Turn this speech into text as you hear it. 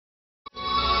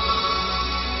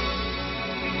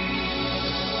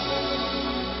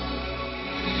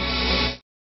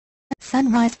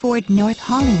Sunrise Ford North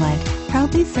Hollywood,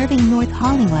 proudly serving North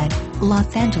Hollywood,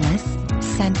 Los Angeles,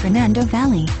 San Fernando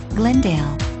Valley,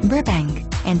 Glendale, Burbank,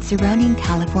 and surrounding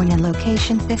California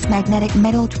locations. This magnetic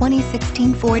metal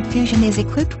 2016 Ford Fusion is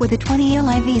equipped with a 20L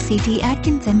iVCT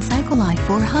Atkinson Cycle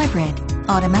i4 hybrid,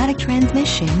 automatic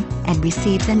transmission, and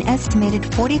receives an estimated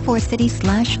 44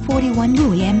 city/41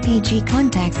 Louis mpg.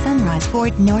 Contact Sunrise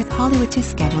Ford North Hollywood to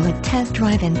schedule a test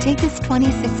drive and take this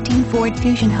 2016 Ford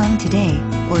Fusion home today,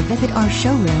 or visit our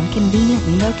showroom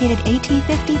conveniently located at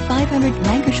 5500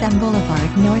 Lankershim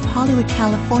Boulevard, North Hollywood,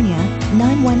 California,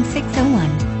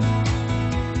 91601.